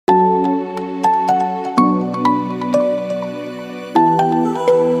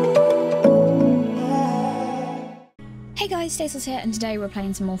guys, Stacels here, and today we're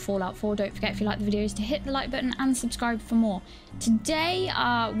playing some more Fallout 4. Don't forget, if you like the videos, to hit the like button and subscribe for more. Today,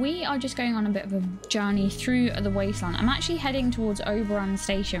 we are just going on a bit of a journey through the wasteland. I'm actually heading towards Oberon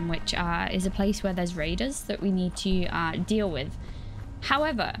Station, which is a place where there's raiders that we need to deal with.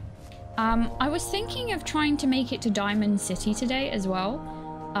 However, I was thinking of trying to make it to Diamond City today as well.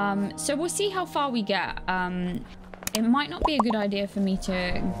 So we'll see how far we get. It might not be a good idea for me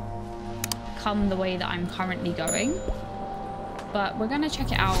to come the way that I'm currently going, but we're going to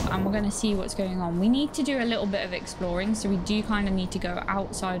check it out and we're going to see what's going on. We need to do a little bit of exploring, so we do kind of need to go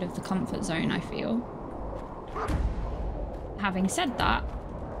outside of the comfort zone, I feel. Having said that,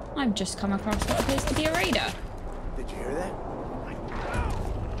 I've just come across what appears to be a raider. Did you hear that?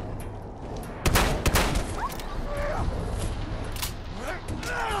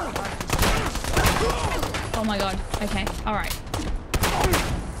 Oh my god. Okay, all right.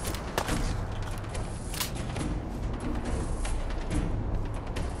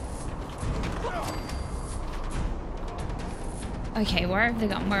 Okay, where have they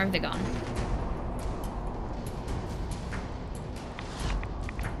gone? Where have they gone?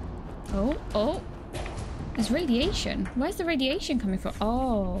 Oh, oh. There's radiation. Where's the radiation coming from?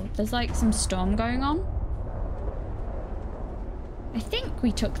 Oh, there's like some storm going on. I think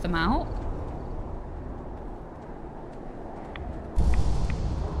we took them out.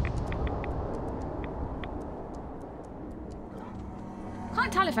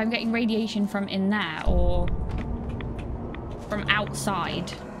 Can't tell if I'm getting radiation from in there or from outside.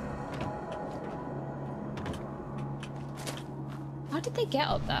 How did they get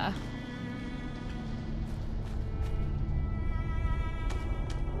up there?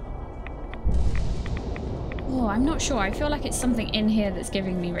 Oh, I'm not sure. I feel like it's something in here that's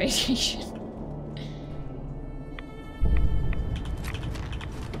giving me radiation.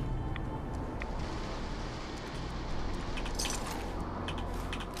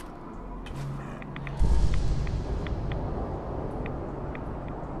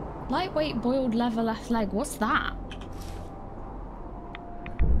 Lightweight boiled leather left leg. What's that?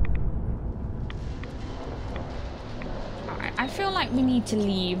 Alright, I feel like we need to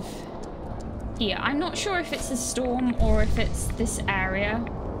leave here. I'm not sure if it's a storm or if it's this area.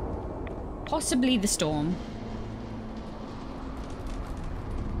 Possibly the storm.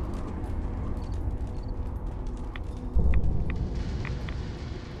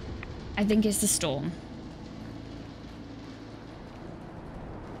 I think it's the storm.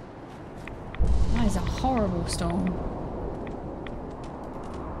 That is a horrible storm.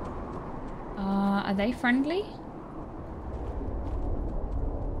 Are they friendly?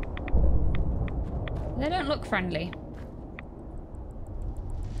 They don't look friendly.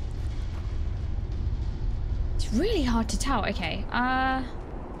 It's really hard to tell. Okay, I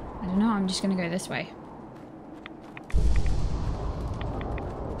don't know. I'm just gonna go this way.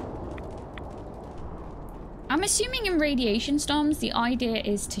 I'm assuming in radiation storms, the idea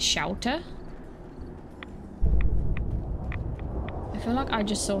is to shelter. I feel like I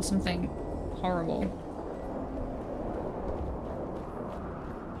just saw something horrible.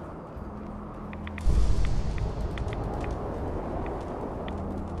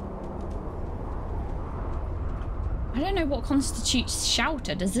 I don't know what constitutes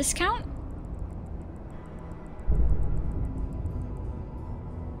shelter. Does this count?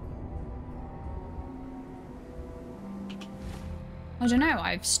 I don't know.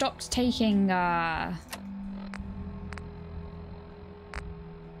 I've stopped taking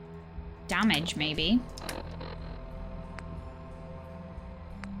damage, maybe.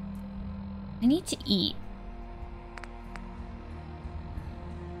 I need to eat.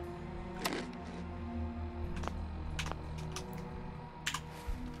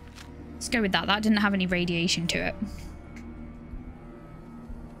 Let's go with that. That didn't have any radiation to it.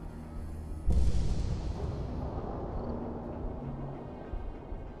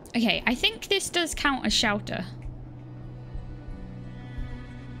 Okay, I think this does count as shelter.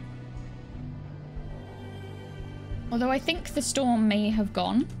 Although I think the storm may have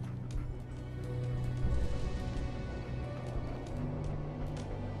gone.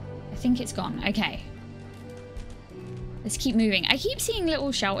 I think it's gone. Okay. Let's keep moving. I keep seeing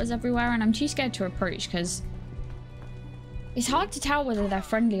little shelters everywhere and I'm too scared to approach because it's hard to tell whether they're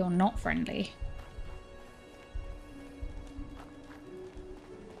friendly or not friendly.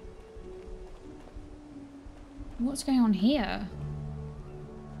 What's going on here?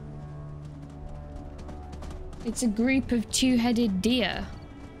 It's a group of two-headed deer.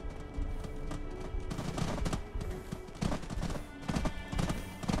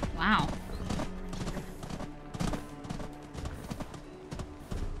 Wow.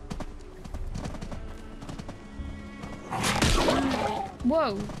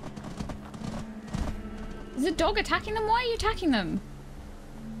 Whoa. Is the dog attacking them? Why are you attacking them?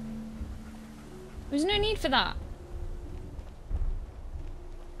 There's no need for that.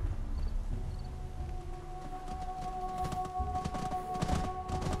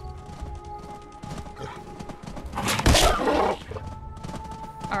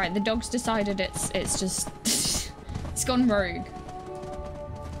 Alright, the dog's decided it's just... it's gone rogue.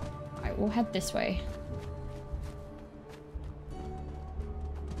 Alright, we'll head this way.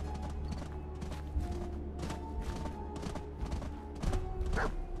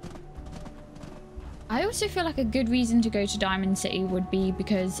 I also feel like a good reason to go to Diamond City would be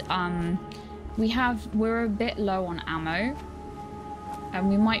because we're a bit low on ammo, and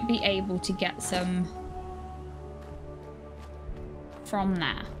we might be able to get some from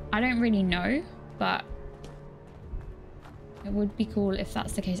there. I don't really know, but it would be cool if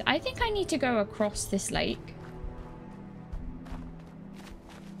that's the case. I think I need to go across this lake,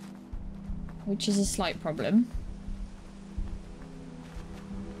 which is a slight problem.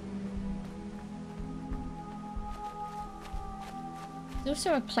 There's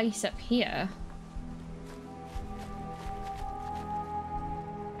also a place up here.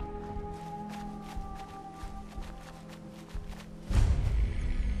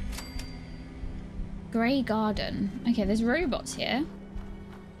 Grey Garden. Okay, there's robots here.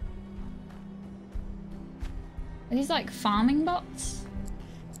 Are these like farming bots?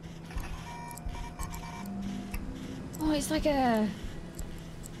 Oh, it's like a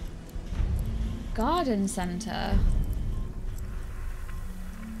garden center.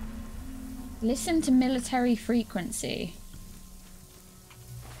 Listen to military frequency.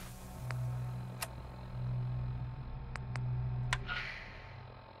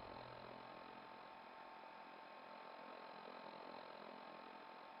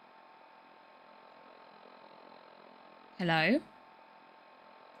 Hello?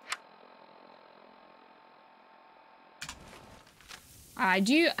 I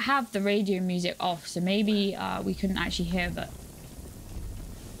do have the radio music off, so maybe we couldn't actually hear, but...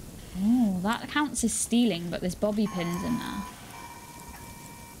 Oh, that counts as stealing, but there's bobby pins in there.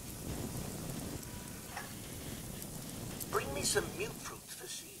 Bring me some milk fruits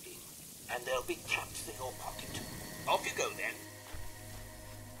this evening, and there'll be caps in your pocket. Off you go, then.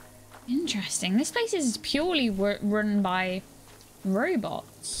 Interesting. This place is purely run by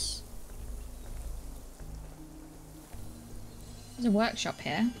robots. There's a workshop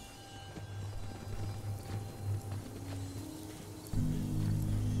here.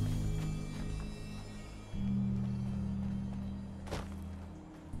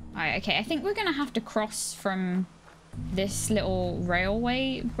 Alright, okay, I think we're gonna have to cross from this little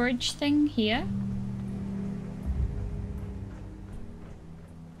railway bridge thing here.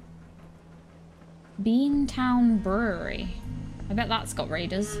 Beantown Brewery. I bet that's got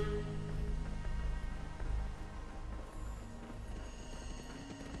raiders.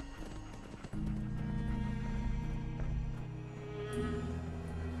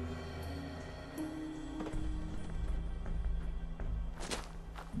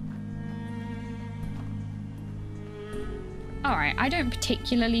 Alright, I don't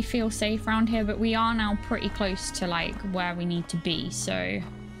particularly feel safe around here, but we are now pretty close to, like, where we need to be, so...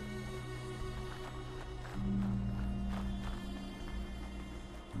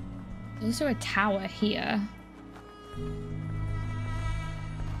 There's also a tower here.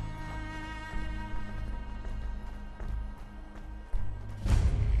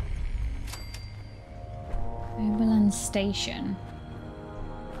 Oberlin Station.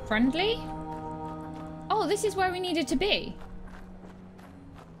 Friendly? Oh, this is where we needed to be.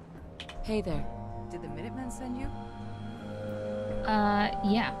 Hey there. Did the Minutemen send you?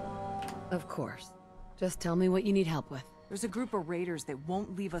 Yeah. Of course. Just tell me what you need help with. There's a group of raiders that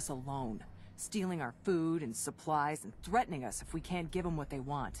won't leave us alone, stealing our food and supplies and threatening us if we can't give them what they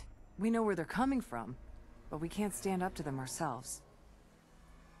want. We know where they're coming from, but we can't stand up to them ourselves.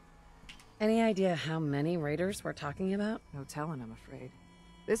 Any idea how many raiders we're talking about? No telling, I'm afraid.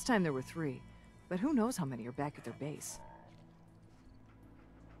 This time there were 3, but who knows how many are back at their base.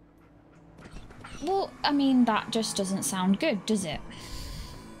 Well, I mean, that just doesn't sound good, does it?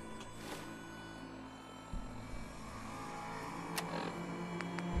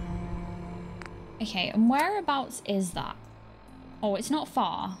 Okay, and whereabouts is that? Oh, it's not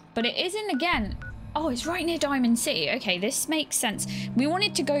far, but it isn't again. Oh, it's right near Diamond City. Okay, this makes sense. We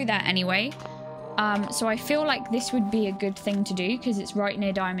wanted to go there anyway. So I feel like this would be a good thing to do because it's right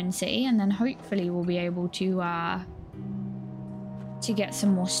near Diamond City, and then hopefully we'll be able to get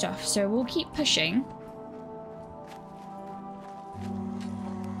some more stuff. So we'll keep pushing.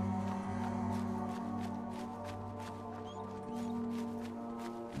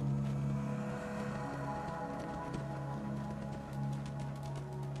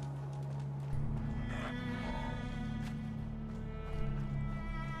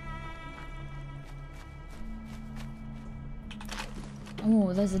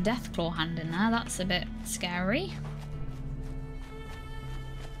 Oh, there's a Deathclaw hand in there. That's a bit scary.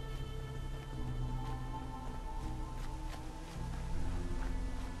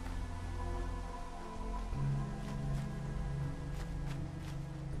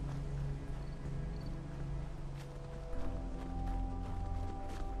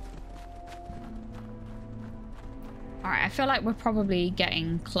 Alright, I feel like we're probably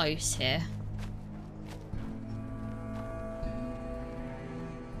getting close here.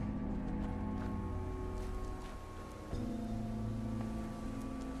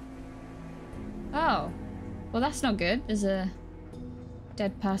 Oh. Well, that's not good. There's a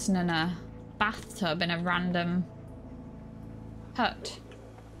dead person in a bathtub in a random hut.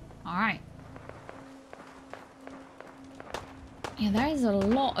 Alright. Yeah, there is a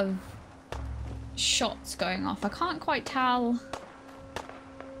lot of shots going off. I can't quite tell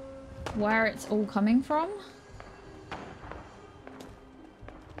where it's all coming from.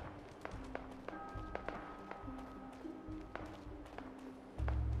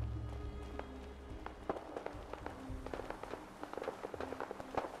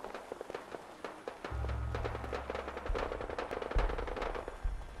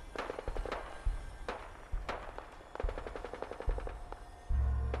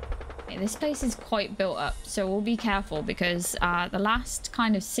 This place is quite built up, so we'll be careful because the last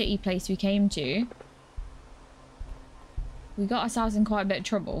kind of city place we came to, we got ourselves in quite a bit of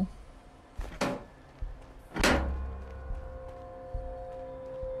trouble.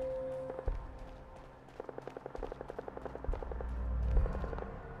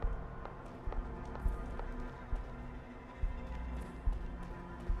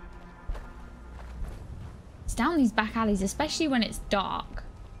 It's down these back alleys, especially when it's dark.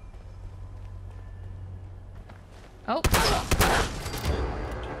 Oh.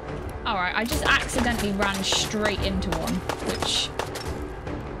 Alright, I just accidentally ran straight into one, which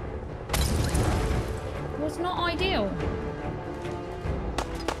was not ideal.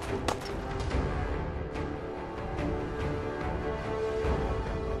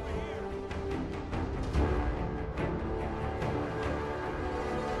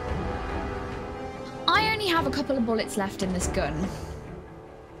 I only have a couple of bullets left in this gun.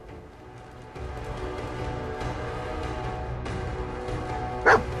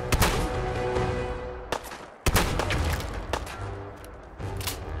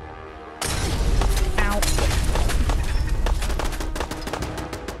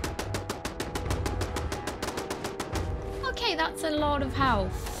 That's a lot of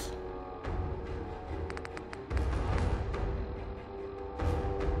health.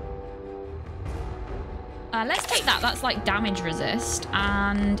 Let's take that. That's like damage resist.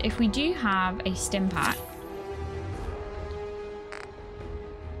 And if we do have a stim pack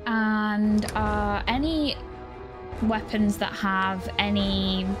and any weapons that have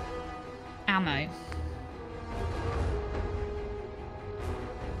any ammo.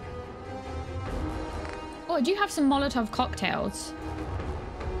 Oh, I do have some Molotov cocktails.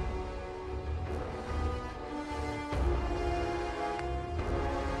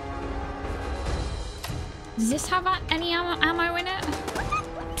 Does this have any ammo in it?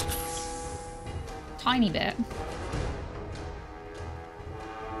 Tiny bit.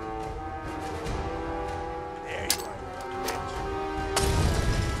 There you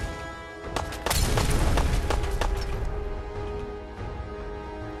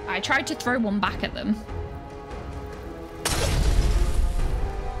are. I tried to throw one back at them.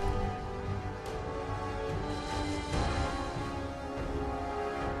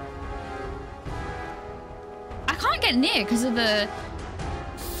 Near because of the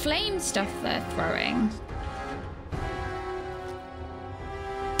flame stuff they're throwing.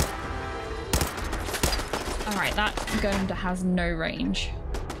 Alright, that gun has no range.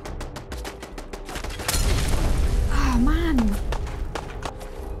 Oh man,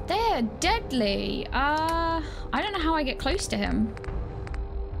 they're deadly. I don't know how I get close to him.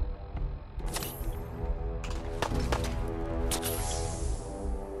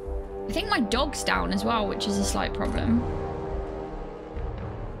 I think my dog's down as well, which is a slight problem.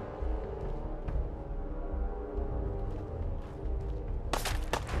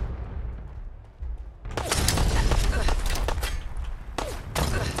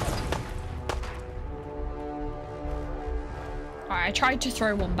 Alright, I tried to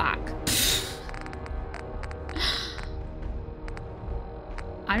throw one back.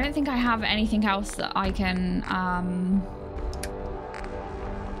 I don't think I have anything else that I can,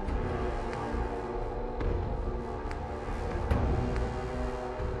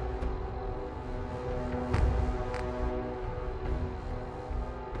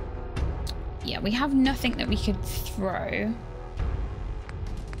 yeah, we have nothing that we could throw.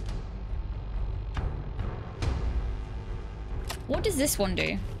 What does this one do?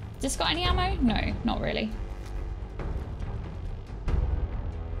 Has this got any ammo? No, not really.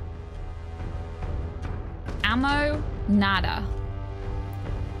 Ammo, nada.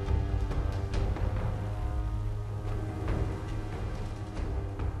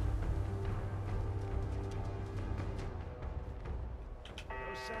 No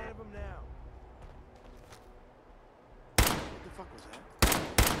sign of him now. What the fuck was that?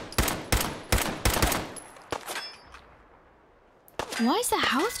 Why is the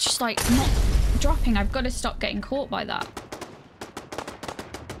health just like not dropping? I've got to stop getting caught by that.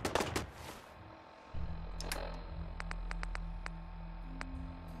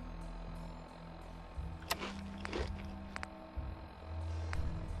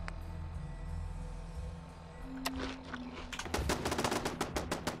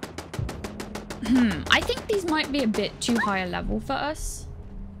 I think these might be a bit too high a level for us.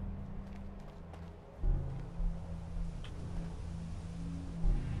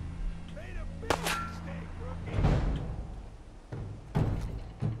 Made a big mistake, rookie.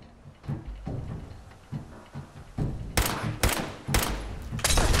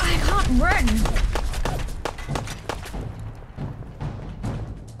 I can't run.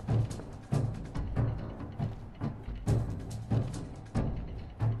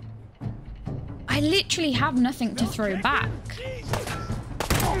 I literally have nothing to throw back.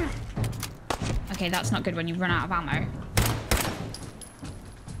 Okay, that's not good when you run out of ammo.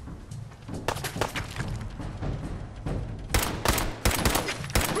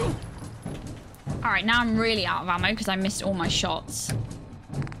 Alright, now I'm really out of ammo because I missed all my shots.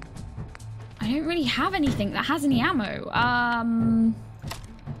 I don't really have anything that has any ammo.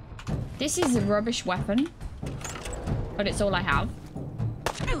 This is a rubbish weapon, but it's all I have.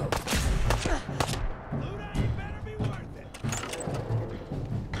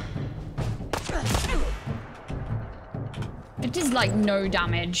 It does like no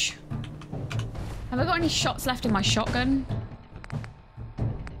damage. Have I got any shots left in my shotgun?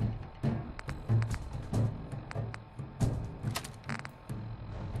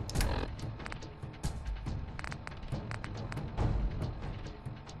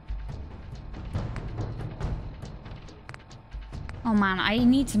 Oh man, I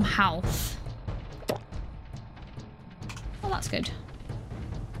need some health. Oh, that's good.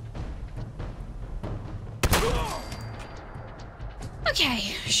 Okay,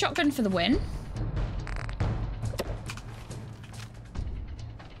 shotgun for the win.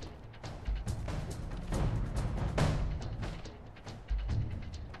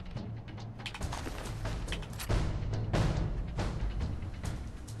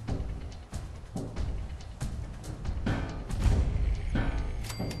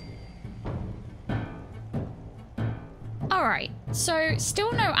 Alright, so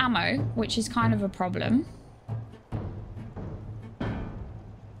still no ammo, which is kind of a problem.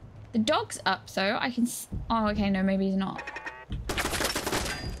 The dog's up though. I can oh, okay, no, maybe he's not.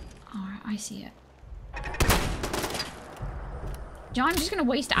 Alright, I see it. Yeah, I'm just gonna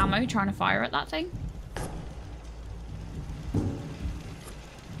waste ammo trying to fire at that thing.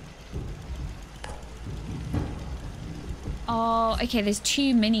 Oh, okay, there's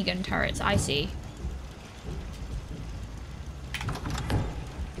 2 minigun turrets, I see.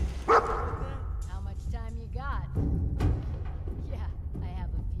 How much time you got? Yeah, I have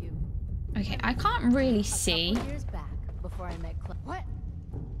a few. Okay, I can't really see. A couple years back, before I met what?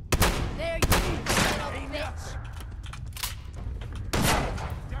 There you little bitch!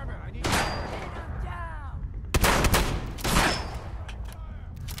 Damn it, I need Pin him down!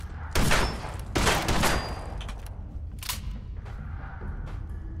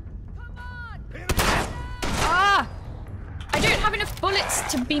 Come on! Ah! I don't have enough bullets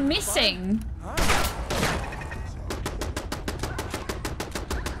to be missing.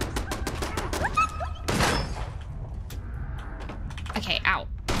 Okay, out.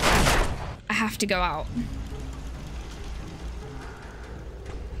 I have to go out.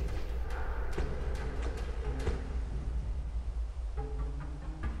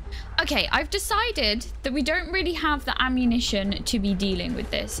 Okay, I've decided that we don't really have the ammunition to be dealing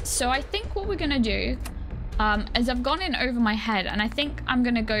with this. So I think what we're gonna do, is I've gone in over my head, and I think I'm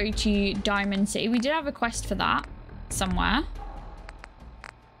gonna go to Diamond City. We did have a quest for that somewhere.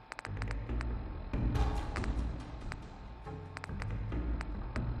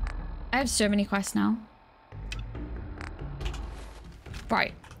 I have so many quests now.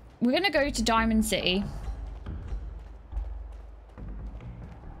 Right, we're gonna go to Diamond City.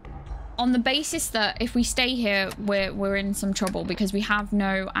 On the basis that if we stay here, we're in some trouble because we have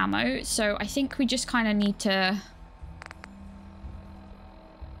no ammo. So I think we just kind of need to...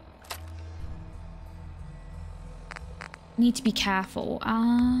 Need to be careful.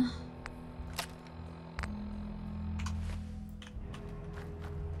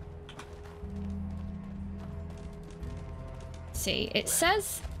 See, it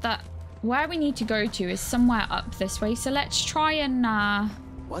says that where we need to go to is somewhere up this way, so let's try and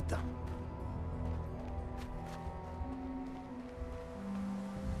What the?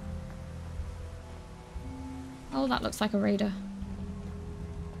 oh, that looks like a raider.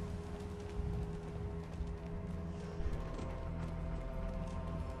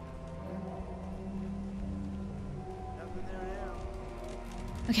 Nothing there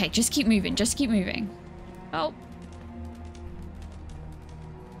now. Okay, just keep moving, just keep moving. Oh.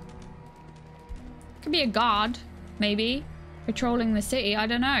 Could be a guard, maybe. Patrolling the city, I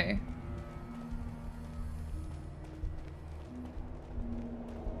don't know.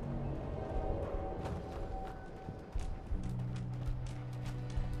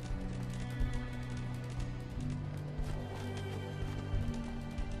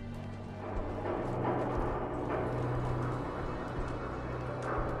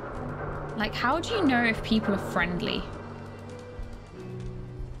 Like, how do you know if people are friendly?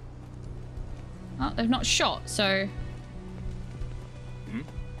 Oh, they've not shot, so...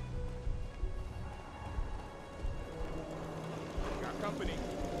 Got company.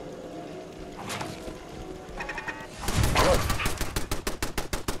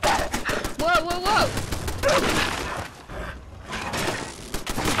 Whoa, whoa, whoa!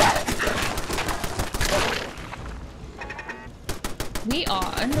 We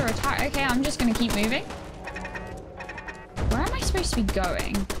are under attack. Okay, I'm just gonna keep moving. Where am I supposed to be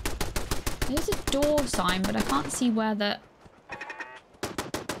going? There's a door sign, but I can't see where the...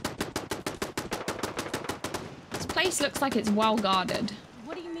 This place looks like it's well guarded.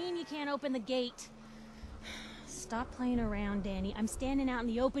 What do you mean you can't open the gate? Stop playing around, Danny. I'm standing out in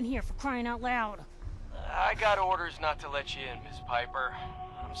the open here, for crying out loud. I got orders not to let you in, Miss Piper.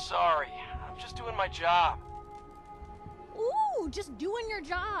 I'm sorry. I'm just doing my job. Ooh, just doing your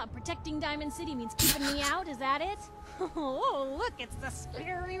job. Protecting Diamond City means keeping me out, is that it? Oh, look, it's the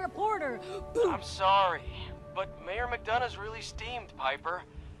scary reporter. I'm sorry, but Mayor McDonough's really steamed, Piper.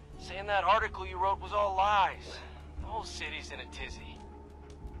 Saying that article you wrote was all lies. The whole city's in a tizzy.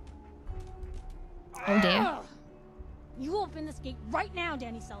 Oh dear. Ugh. You open this gate right now,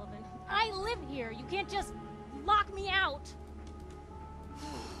 Danny Sullivan. I live here. You can't just lock me out.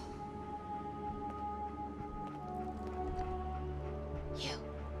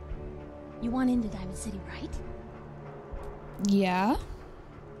 You want into Diamond City, right? Yeah?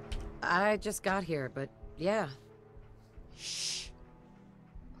 I just got here, but yeah. Shh.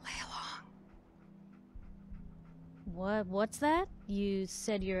 Play along. What's that? You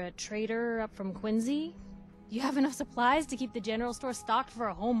said you're a trader up from Quincy? You have enough supplies to keep the general store stocked for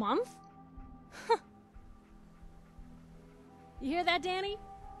a whole month? You hear that, Danny?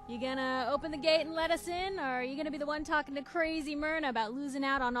 You gonna open the gate and let us in, or are you gonna be the one talking to crazy Myrna about losing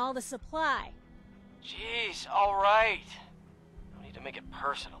out on all the supply? Jeez, all right. No need to make it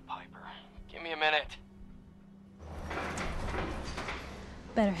personal, Piper. Give me a minute.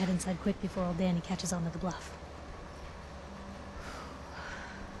 Better head inside quick before old Danny catches on to the bluff.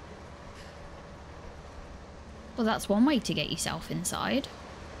 Well, that's one way to get yourself inside.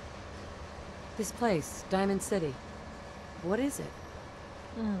 This place, Diamond City. What is it?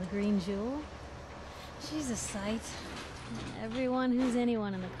 Oh, the Green Jewel? She's a sight. Everyone who's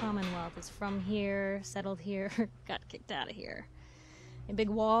anyone in the Commonwealth is from here, settled here, got kicked out of here. A big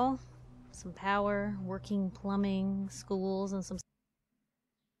wall, some power, working plumbing, schools, and some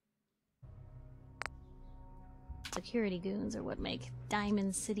security goons are what make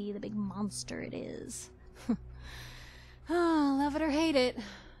Diamond City the big monster it is. Oh, love it or hate it.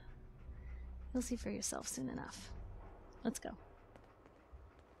 You'll see for yourself soon enough. Let's go.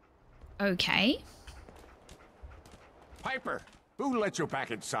 Okay. Piper, who let you back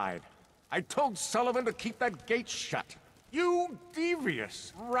inside? I told Sullivan to keep that gate shut. You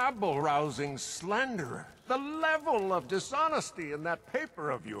devious, rabble-rousing slanderer. The level of dishonesty in that paper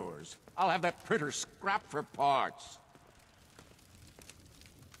of yours. I'll have that printer scrapped for parts.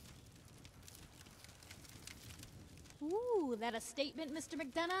 Ooh, that a statement, Mr.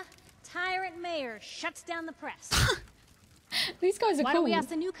 McDonough? Tyrant mayor shuts down the press. These guys are Why cool. don't we ask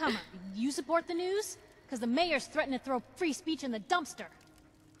the newcomer? You support the news? Because the mayor's threatened to throw free speech in the dumpster.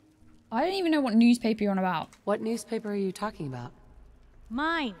 I don't even know what newspaper you're on about. What newspaper are you talking about?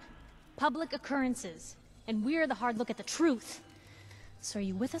 Mine. Public occurrences. And we're the hard look at the truth. So are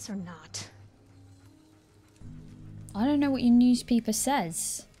you with us or not? I don't know what your newspaper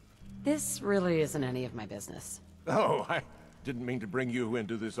says. This really isn't any of my business. Oh, I didn't mean to bring you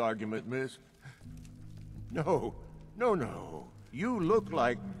into this argument, miss. No, No, no. You look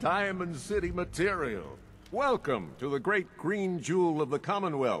like Diamond City material. Welcome to the great green jewel of the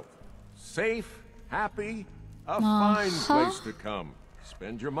Commonwealth. Safe, happy, a fine place to come.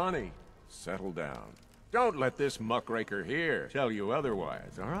 Spend your money. Settle down. Don't let this muckraker here tell you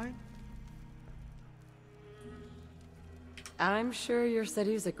otherwise, all right? I'm sure your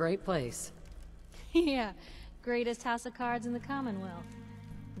city's a great place. Yeah, greatest house of cards in the Commonwealth.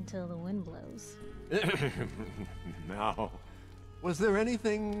 Until the wind blows. Now, was there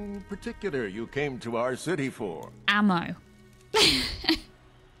anything particular you came to our city for? Ammo.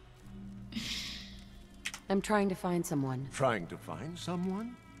 I'm trying to find someone. Trying to find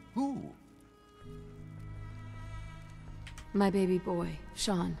someone? Who? My baby boy,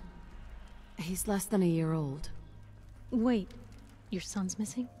 Sean. He's less than a year old. Wait, your son's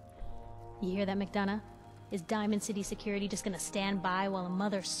missing? You hear that, McDonough? Is Diamond City Security just gonna stand by while a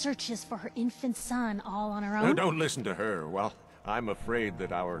mother searches for her infant son all on her own? No, don't listen to her. Well, I'm afraid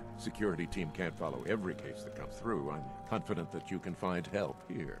that our security team can't follow every case that comes through. I'm confident that you can find help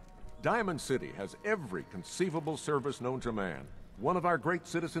here. Diamond City has every conceivable service known to man. One of our great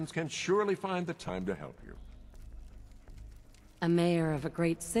citizens can surely find the time to help you. A mayor of a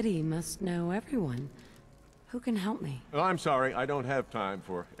great city must know everyone. Who can help me? Oh, I'm sorry, I don't have time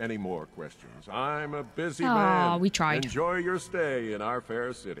for any more questions. I'm a busy man. We tried. Enjoy your stay in our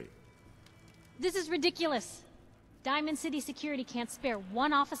fair city. This is ridiculous. Diamond City Security can't spare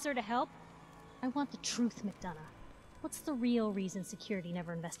one officer to help. I want the truth, McDonough. What's the real reason security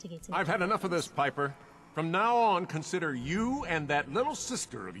never investigates it? I've had enough of this, Piper. From now on, consider you and that little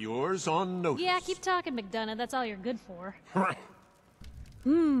sister of yours on notice. Yeah, keep talking, McDonough. That's all you're good for.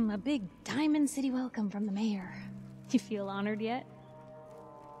 A big Diamond City welcome from the mayor. You feel honored yet?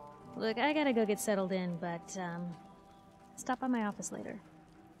 Look, I gotta go get settled in, but, stop by my office later.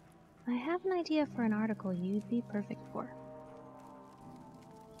 I have an idea for an article you'd be perfect for.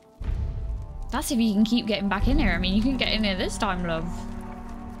 That's if you can keep getting back in here. I mean, you can get in here this time, love.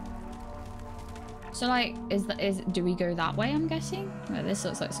 So, like, do we go that way, I'm guessing? Oh, this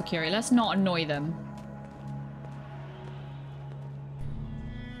looks like security. Let's not annoy them.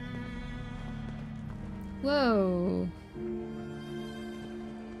 Whoa.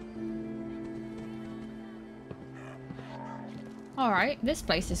 Alright, this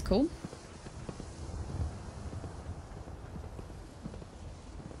place is cool.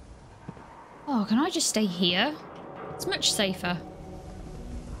 Oh, can I just stay here? It's much safer.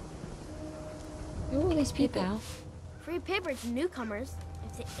 Who are all these people? Free paper to newcomers.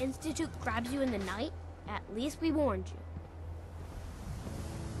 If the Institute grabs you in the night, at least we warned you.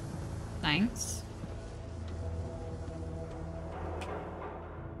 Thanks.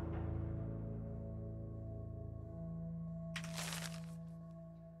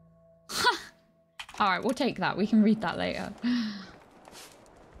 Alright, we'll take that. We can read that later.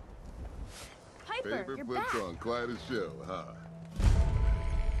 Piper, Paper you're puts back. on quite a show, huh?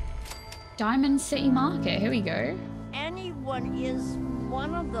 Diamond City Market. Here we go. Anyone is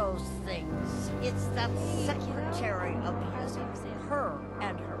one of those things. It's that secretary of yours. Her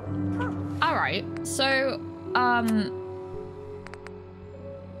and her. Alright, so,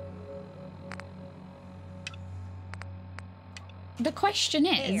 the question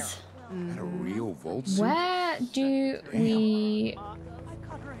is, And a real vault. where do we... I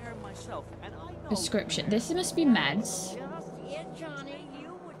cut her hair myself, and I know. Prescription. This must be meds. Just it, Johnny.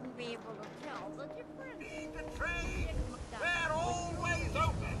 You wouldn't be able to tell the difference. Be betrayed. We're always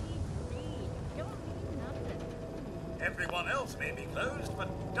open. Don't need nothing. Everyone else may be closed, but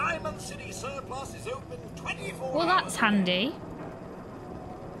Diamond City Surplus is open 24 Well, hours that's a day. handy.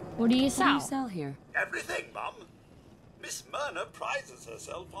 What do you What do sell? you sell here? Everything, Mum. Miss Myrna prides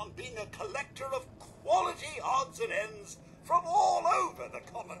herself on being a collector of quality odds and ends from all over the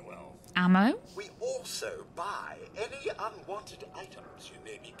Commonwealth. Ammo? We also buy any unwanted items you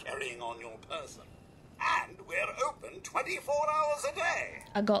may be carrying on your person. And we're open 24 hours a day.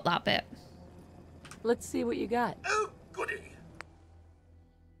 I got that bit. Let's see what you got. Oh, goody.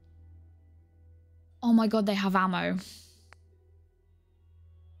 Oh my god, they have ammo.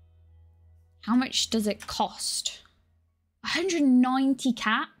 How much does it cost? 190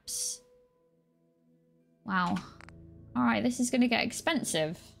 caps? Wow. Alright, this is gonna get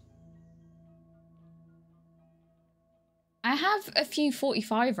expensive. I have a few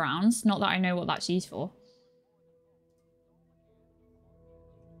 45 rounds, not that I know what that's used for.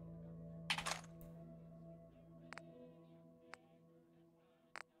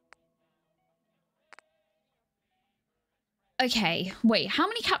 Okay, wait, how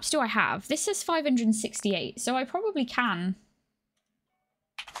many caps do I have? This says 568, so I probably can.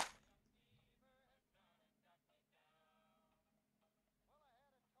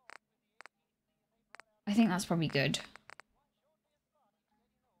 I think that's probably good.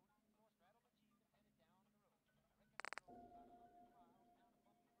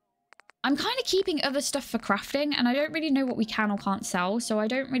 I'm kind of keeping other stuff for crafting, and I don't really know what we can or can't sell, so I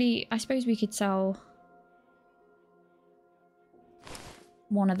don't really... I suppose we could sell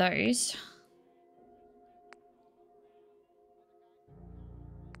one of those.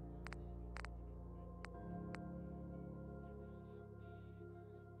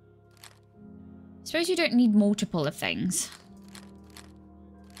 Suppose you don't need multiple of things.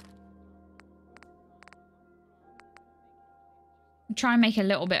 Try and make a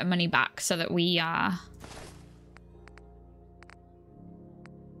little bit of money back so that we Oh,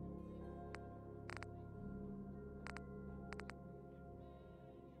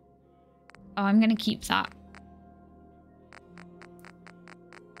 I'm gonna keep that.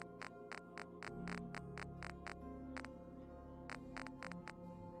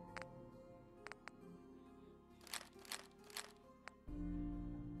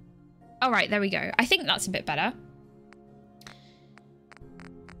 All right, there we go. I think that's a bit better.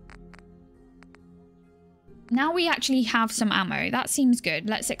 Now we actually have some ammo. That seems good.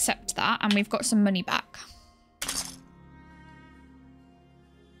 Let's accept that. And we've got some money back.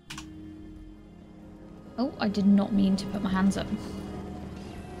 Oh, I did not mean to put my hands up.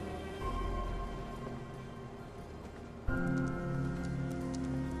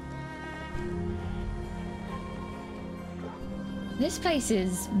 This place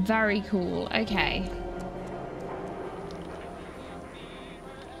is very cool. Okay.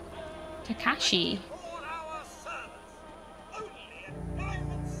 Takashi.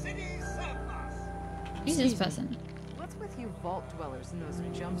 Who's this person? What's with you vault dwellers in those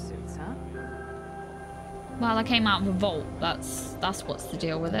jumpsuits, huh? Well, I came out of a vault. That's what's the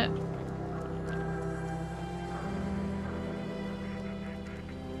deal with it.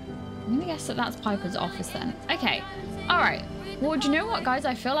 I'm gonna guess that that's Piper's office then. Okay. All right. Well, do you know what, guys?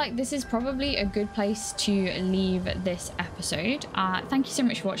 I feel like this is probably a good place to leave this episode. Thank you so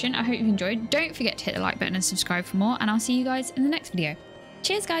much for watching. I hope you enjoyed. Don't forget to hit the like button and subscribe for more, and I'll see you guys in the next video.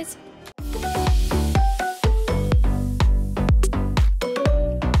 Cheers, guys.